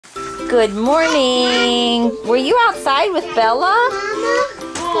Good morning. Were you outside with Bella?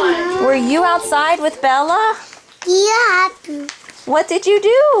 Were you outside with Bella? Yeah. What did you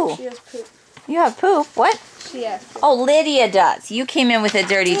do? She has poop. You have poop? What? She has poop. Oh, Lydia does. You came in with a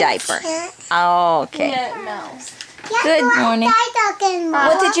dirty diaper. Oh, okay. Yeah, no. Good morning.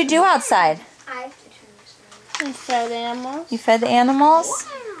 What did you do outside? I fed animals. You fed the animals?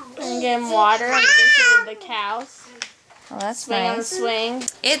 And gave them water and visited the cows. Oh, that's Swing on the nice. swing.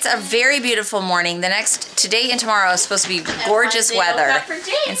 It's a very beautiful morning. Today and tomorrow is supposed to be gorgeous weather.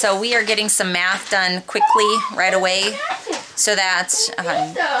 And so we are getting some math done quickly, right away, so that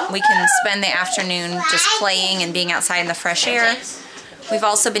we can spend the afternoon just playing and being outside in the fresh air. We've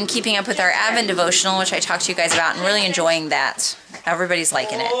also been keeping up with our Advent devotional, which I talked to you guys about, and really enjoying that. Everybody's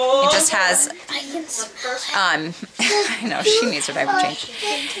liking it. It just has, I know, she needs her diaper changed.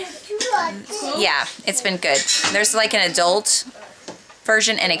 Yeah, it's been good. There's like an adult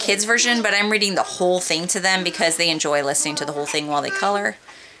version and a kid's version, but I'm reading the whole thing to them because they enjoy listening to the whole thing while they color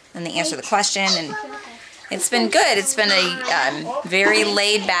and they answer the question, and it's been good. It's been a very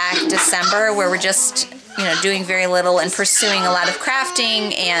laid-back December where we're just, you know, doing very little and pursuing a lot of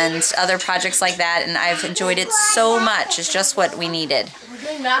crafting and other projects like that, and I've enjoyed it so much. It's just what we needed.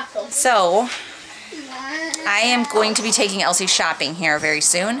 So I am going to be taking Elsie shopping here very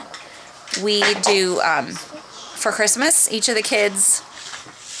soon. We do, for Christmas, each of the kids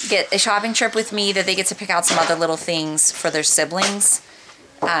get a shopping trip with me that they get to pick out some other little things for their siblings.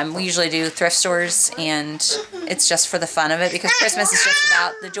 We usually do thrift stores, and it's just for the fun of it because Christmas is just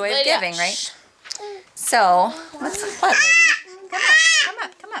about the joy of giving, right? So, what? Come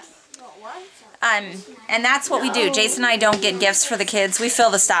up. And that's what we do. Jason and I don't get gifts for the kids. We fill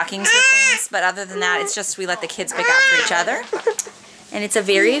the stockings with things, but other than that, it's just we let the kids pick out for each other. And it's a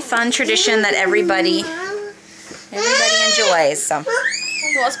very fun tradition that everybody enjoys. So.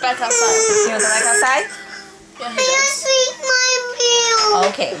 He wants back outside. You want to go back outside? Yeah, he does.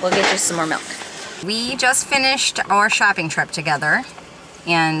 Okay, we'll get you some more milk. We just finished our shopping trip together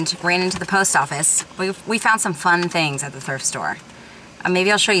and ran into the post office. We found some fun things at the thrift store.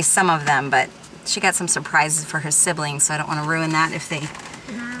 Maybe I'll show you some of them, but she got some surprises for her siblings, so I don't want to ruin that if they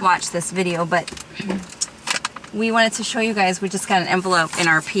watch this video. But we wanted to show you guys, we just got an envelope in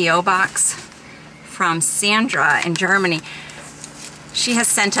our P.O. box from Sandra in Germany. She has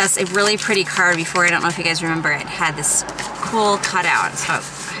sent us a really pretty card before. I don't know if you guys remember, it had this cool cutout. So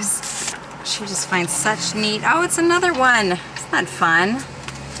she just finds such neat. Oh, it's another one. Isn't that fun?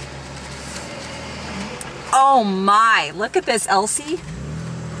 Oh my, look at this, Elsie.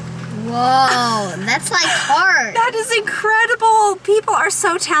 Whoa, that's like hard. That is incredible. People are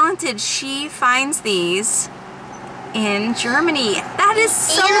so talented. She finds these in Germany. That is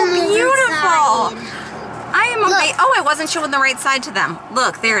so beautiful. Inside. I am amazed. Oh, I wasn't showing the right side to them.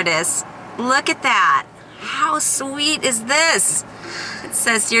 Look, there it is. Look at that. How sweet is this? It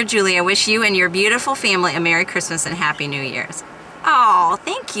says, "Dear Julie, I wish you and your beautiful family a Merry Christmas and Happy New Year's." Oh,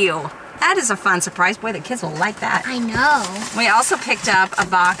 thank you. That is a fun surprise. Boy, the kids will like that. I know. We also picked up a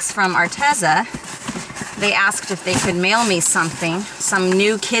box from Arteza. They asked if they could mail me something, some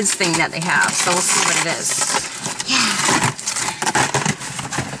new kids thing that they have. So we'll see what it is. Yeah.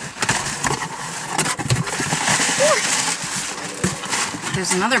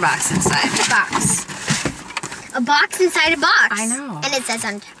 There's another box inside. A box inside a box. I know. And it says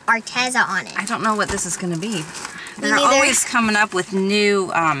Arteza on it. I don't know what this is going to be. They're neither. always coming up with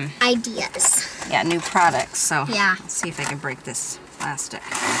new Ideas. yeah, new products. So Yeah. let's see if I can break this plastic.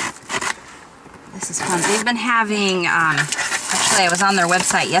 This is fun. They've been having, actually I was on their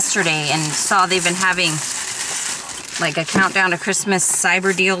website yesterday and saw they've been having like a countdown to Christmas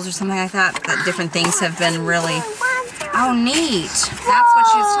cyber deals or something like that. That different things have been really, oh neat. That's what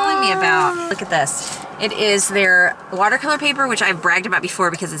she was telling me about. Look at this. It is their watercolor paper, which I've bragged about before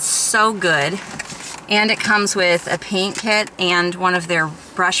because it's so good. And it comes with a paint kit and one of their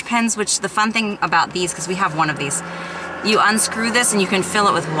brush pens, which the fun thing about these, because we have one of these, you unscrew this and you can fill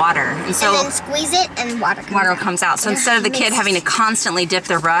it with water. And so then squeeze it and water comes out. So instead of the kid having to constantly dip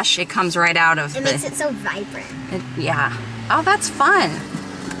their brush, it comes right out of It makes it so vibrant. yeah. Oh, that's fun.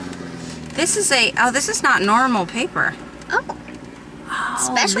 This is this is not normal paper. Oh.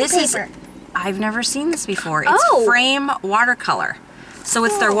 Special paper. I've never seen this before. It's frame watercolor. So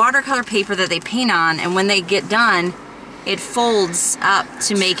it's their watercolor paper that they paint on, and when they get done, it folds up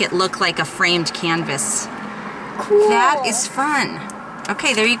to make it look like a framed canvas. Cool. That is fun.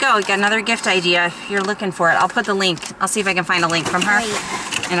 Okay, there you go. You got another gift idea if you're looking for it. I'll put the link. I'll see if I can find a link from her.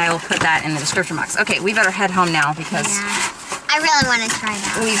 Great. And I will put that in the description box. Okay, we better head home now because I really want to try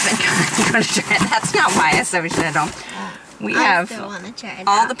that. we've been going to try it. That's not why I said we should head home. We have still want to try it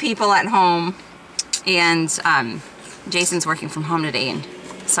all out. the people at home, and Jason's working from home today, and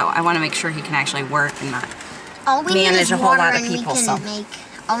so I want to make sure he can actually work and not manage a whole lot of people.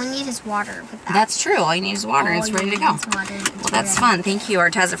 All we need is water with that. That's true. All you need is water, and it's ready to go. Well, that's fun. Thank you,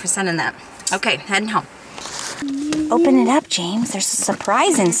 Arteza, for sending that. Okay, heading home. Open it up, James. There's a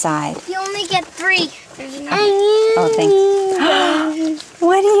surprise inside. You only get 3. There's another. Oh, thanks.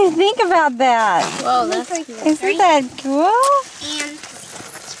 What do you think about that? Whoa, that's cute. Isn't that cool? And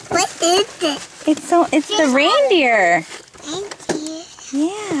what is it? It's the reindeer. Reindeer.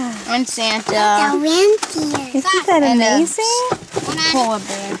 Yeah. And Santa. The reindeer. Isn't that amazing? Polar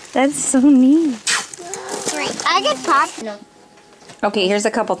bear. That's so neat. I get pop. No. Okay, here's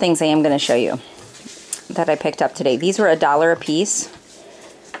a couple things I am going to show you that I picked up today. These were $1 a piece.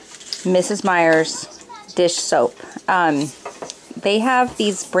 Mrs. Meyer's dish soap. They have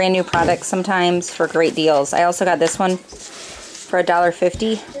these brand new products sometimes for great deals. I also got this one for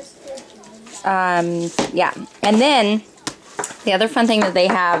 $1.50. Yeah, and then the other fun thing that they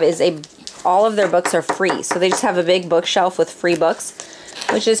have is all of their books are free. So they just have a big bookshelf with free books,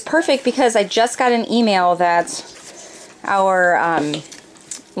 which is perfect because I just got an email that our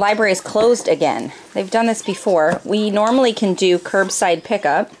library is closed again. They've done this before. We normally can do curbside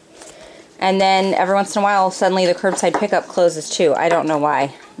pickup, and then every once in a while suddenly the curbside pickup closes too. I don't know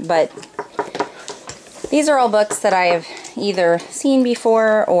why, but these are all books that I have either seen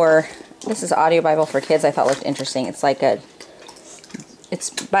before, or this is Audio Bible for Kids. I thought looked interesting. It's like it's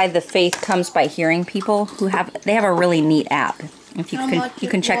by the Faith Comes by Hearing people who have a really neat app. If you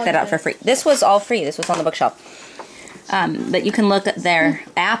can check that out for free. This was all free. This was on the bookshelf. But you can look at their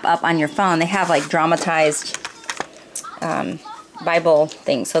app up on your phone. They have like dramatized Bible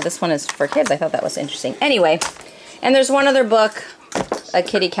things. So this one is for kids. I thought that was interesting. Anyway, and there's one other book, a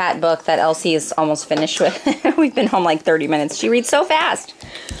kitty cat book that Elsie is almost finished with. We've been home like 30 minutes. She reads so fast.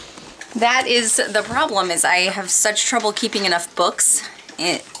 That is the problem, is I have such trouble keeping enough books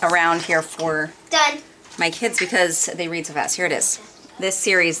around here for my kids because they read so fast. Here it is. This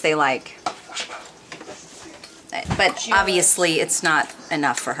series they like. But obviously it's not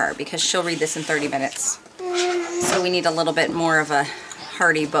enough for her because she'll read this in 30 minutes. So we need a little bit more of a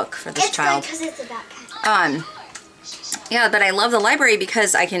hearty book for this child. Yeah, but I love the library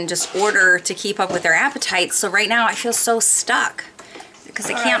because I can just order to keep up with their appetites. So right now I feel so stuck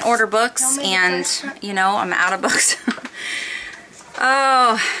because I can't order books and, you know, I'm out of books.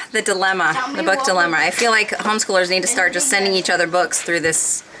 Oh, the dilemma, the book dilemma. I feel like homeschoolers need to start just sending each other books through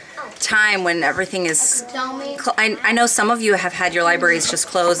this time when everything is I know some of you have had your libraries just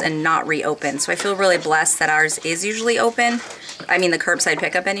close and not reopen, so I feel really blessed that ours is usually open. I mean the curbside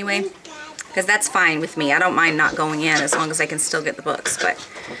pickup anyway, because that's fine with me. I don't mind not going in as long as I can still get the books. But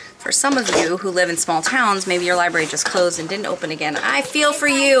for some of you who live in small towns, maybe your library just closed and didn't open again. I feel for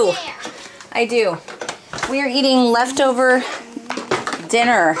you. I do. We are eating leftover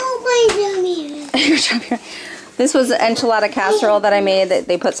dinner. This was the enchilada casserole that I made that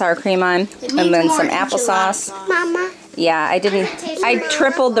they put sour cream on, and then some applesauce. Mama. Yeah, I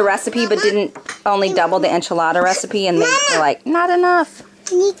tripled the recipe, but didn't only double the enchilada recipe, and they were like, not enough.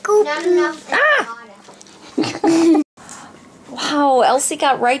 Not enough. Ah! Wow, Elsie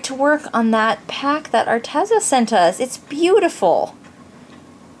got right to work on that pack that Arteza sent us. It's beautiful.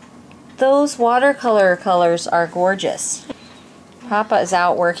 Those watercolor colors are gorgeous. Papa is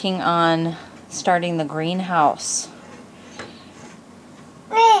out working on starting the greenhouse.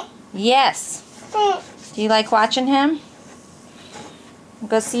 Yes. Do you like watching him?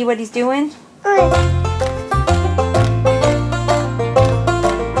 Go see what he's doing? Girl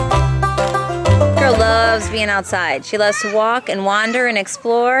loves being outside. She loves to walk and wander and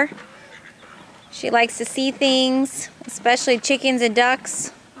explore. She likes to see things, especially chickens and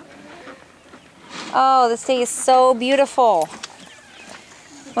ducks. Oh, this day is so beautiful.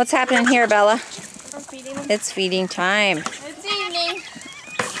 What's happening here, Bella? It's feeding time. It's evening.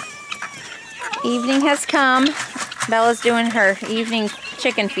 Evening has come. Bella's doing her evening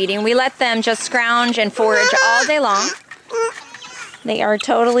chicken feeding. We let them just scrounge and forage all day long. They are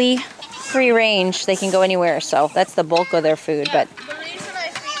totally free range. They can go anywhere, so that's the bulk of their food. Yeah, But the reason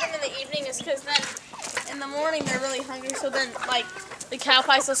I feed them in the evening is because then in the morning they're really hungry, so then like the cow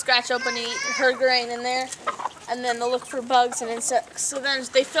pies will scratch open and eat her grain in there, and then they'll look for bugs and insects. So then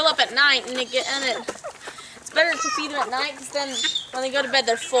they fill up at night, and it's better to feed them at night because then when they go to bed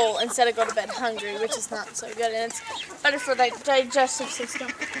they're full instead of go to bed hungry, which is not so good, and it's better for the digestive system.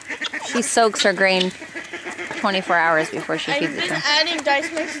 she soaks her grain 24 hours before she feeds it to them. I've been adding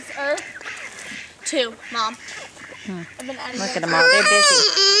diatomaceous earth too, Mom. I've been adding Look at them all. They're busy.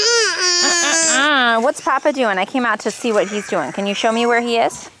 What's Papa doing? I came out to see what he's doing. Can you show me where he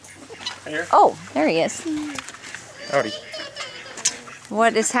is? Here. Oh, there he is. Howdy.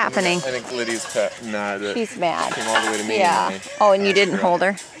 What is happening? I think Lydia's pet. Nah, that She's mad. came all the way to me. Yeah. Oh, and you didn't hold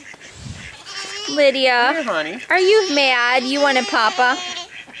her. Lydia, Here, honey. are you mad? You wanted Papa?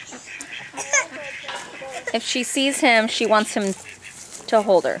 If she sees him, she wants him to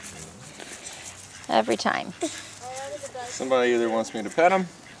hold her. Every time. Somebody either wants me to pet him,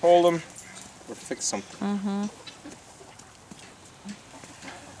 hold him, or fix something. Mm-hmm.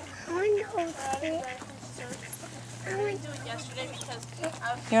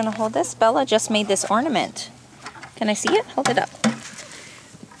 You want to hold this? Bella just made this ornament. Can I see it? Hold it up.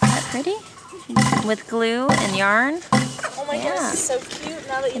 Is that pretty? With glue and yarn. Oh my gosh, it's so cute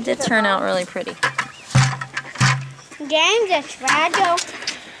now that you It did turn out really pretty. Game's a fragile.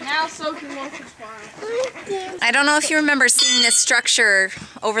 Now soaking more for tomorrow. I don't know if you remember seeing this structure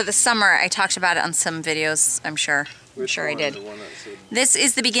over the summer. I talked about it on some videos, I'm sure. I'm sure I did. This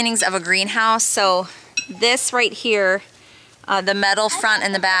is the beginnings of a greenhouse. So this right here, the metal front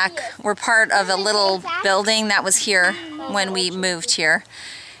and the back, were part of a little building that was here when we moved here.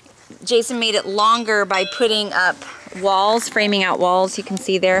 Jason made it longer by putting up walls, framing out walls. You can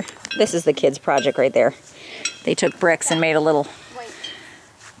see there. This is the kids' project right there. They took bricks and made a little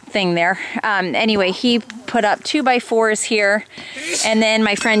thing there. Anyway, he put up 2x4s here, and then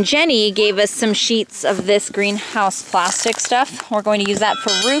my friend Jenny gave us some sheets of this greenhouse plastic stuff. We're going to use that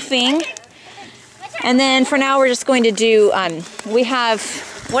for roofing, and then for now we're just going to do, we have,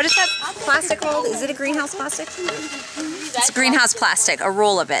 what is that plastic called? Is it a greenhouse plastic? It's greenhouse plastic, a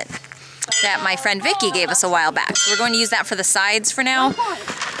roll of it, that my friend Vicky gave us a while back. So we're going to use that for the sides for now.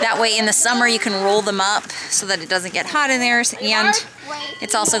 That way in the summer you can roll them up so that it doesn't get hot in there, and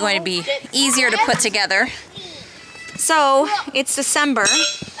it's also going to be easier to put together. So it's December,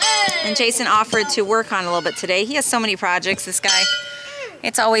 and Jason offered to work on a little bit today. He has so many projects, this guy.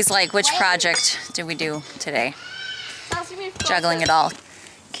 It's always like, which project did we do today? Juggling it all.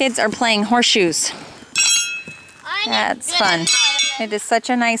 Kids are playing horseshoes. That's fun. It is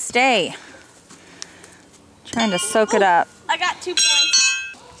such a nice day. Trying to soak it up. I got 2 points.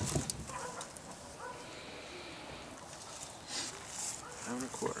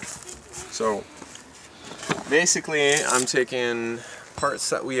 So basically I'm taking parts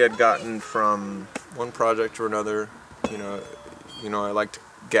that we had gotten from one project or another. You know, I like to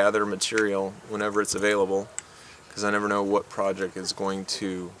gather material whenever it's available, because I never know what project is going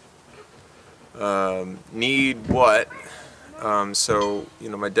to need what. So, you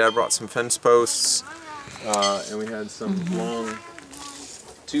know, my dad brought some fence posts, and we had some long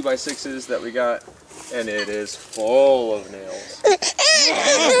 2x6s that we got, and it is full of nails.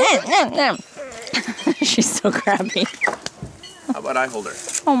 She's so crabby. How about I hold her?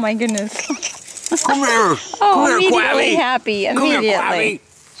 Oh my goodness. Come here! Oh, Come here, immediately Quabby. happy. Come here, Immediately. Quabby.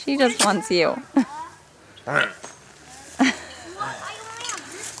 She just wants you. And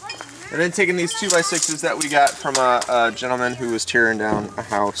then taking these 2x6s that we got from a gentleman who was tearing down a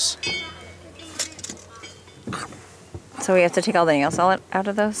house. So we have to take all the nails out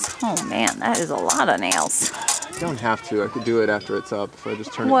of those? Oh man, that is a lot of nails. You don't have to. I could do it after it's up if I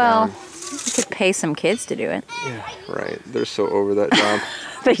just turn it Well, down. you could pay some kids to do it. Yeah, right. They're so over that job.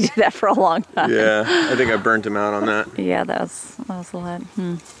 They do that for a long time. Yeah, I think I burnt them out on that. Yeah, that was a lot.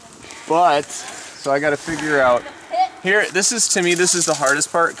 But, so I got to figure out, here, this is, to me, this is the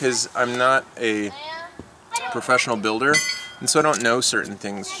hardest part, because I'm not a professional builder, and so I don't know certain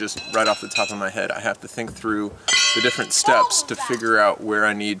things just right off the top of my head. I have to think through the different steps to figure out where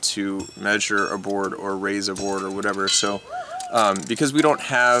I need to measure a board or raise a board or whatever. So, because we don't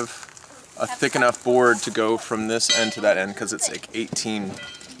have a thick enough board to go from this end to that end, because it's like 18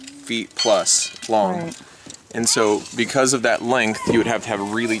 feet plus long. Right. And so because of that length, you would have to have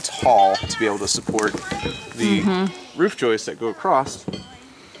really tall to be able to support the roof joists that go across. And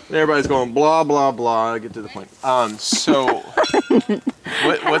everybody's going blah, blah, blah. Get to the point. So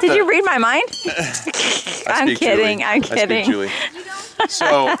what Did you read my mind? I'm kidding. Julie. I'm kidding. I speak Julie.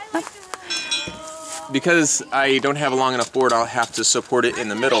 So because I don't have a long enough board, I'll have to support it in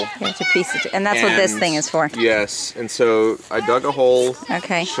the middle. You have to piece it, and that's what this thing is for. Yes, and so I dug a hole,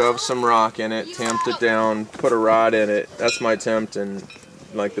 Okay. shoved some rock in it, tamped it down, put a rod in it. That's my attempt, and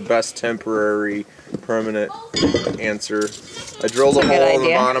like the best temporary, permanent answer. I drilled a hole in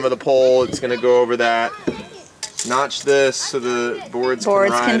the bottom of the pole. It's going to go over that. Notch this so the boards can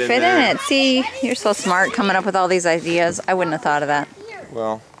ride fit in it. See, you're so smart coming up with all these ideas. I wouldn't have thought of that.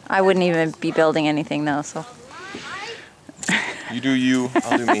 Well, I wouldn't even be building anything though, so. you do you,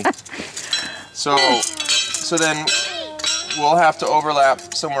 I'll do me. So then we'll have to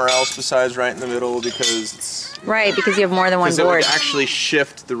overlap somewhere else besides right in the middle because it's... Right, because you have more than one Because it board. would actually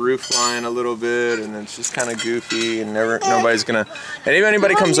shift the roof line a little bit, and it's just kind of goofy, and nobody's gonna. And if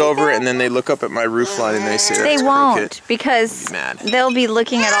anybody comes over and then they look up at my roof line and they say They that's won't, crooked, because mad. they'll be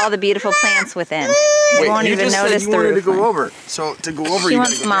looking at all the beautiful plants within. They Wait, won't you even just notice said you the wanted roof to go line. over. So to go over, She you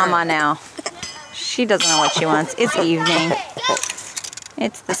wants gotta go Mama down. now. She doesn't know what she wants. It's evening.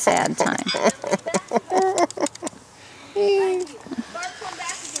 It's the sad time.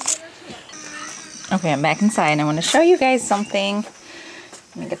 Okay, I'm back inside. I want to show you guys something.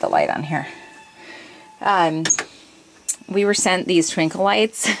 Let me get the light on here. We were sent these twinkle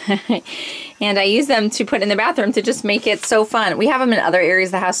lights, and I use them to put in the bathroom to just make it so fun. We have them in other areas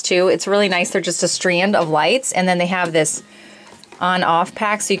of the house too. It's really nice. They're just a strand of lights, and then they have this on-off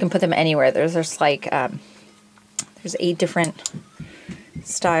pack, so you can put them anywhere. There's like there's 8 different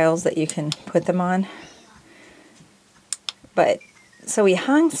styles that you can put them on. But so we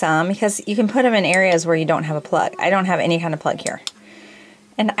hung some because you can put them in areas where you don't have a plug. I don't have any kind of plug here.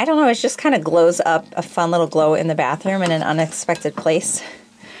 And I don't know, it just kind of glows up a fun little glow in the bathroom in an unexpected place.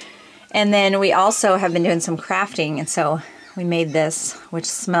 And then we also have been doing some crafting, and so we made this, which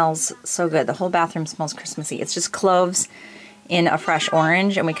smells so good. The whole bathroom smells Christmassy. It's just cloves in a fresh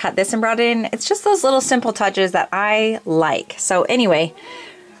orange, and we cut this and brought it in. It's just those little simple touches that I like. So anyway,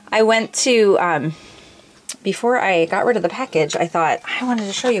 I went to, before I got rid of the package, I thought I wanted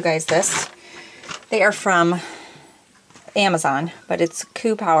to show you guys this. They are from Amazon, but it's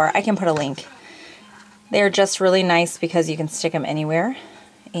Coup Power. I can put a link. They're just really nice because you can stick them anywhere,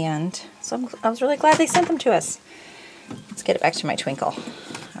 and so I was really glad they sent them to us. Let's get it back to my twinkle.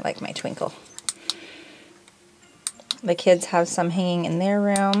 I like my twinkle. The kids have some hanging in their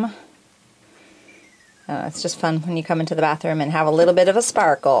room. It's just fun when you come into the bathroom and have a little bit of a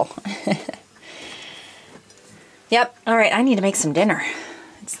sparkle. Yep. All right, I need to make some dinner.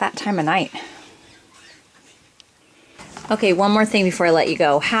 It's that time of night. Okay, one more thing before I let you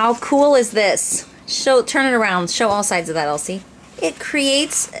go. How cool is this? Turn it around. Show all sides of that, Elsie. It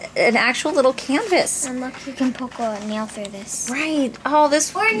creates an actual little canvas. And look, you can poke a nail through this. Right. Oh,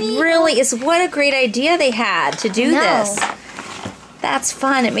 this really is, what a great idea they had to do this. That's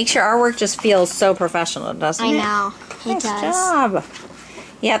fun. It makes your artwork just feel so professional, doesn't it? I know. It Nice does. job.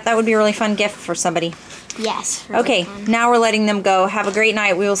 Yeah, that would be a really fun gift for somebody. Yes. Really Okay, fun. now we're letting them go. Have a great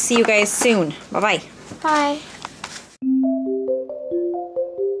night. We will see you guys soon. Bye-bye. Bye.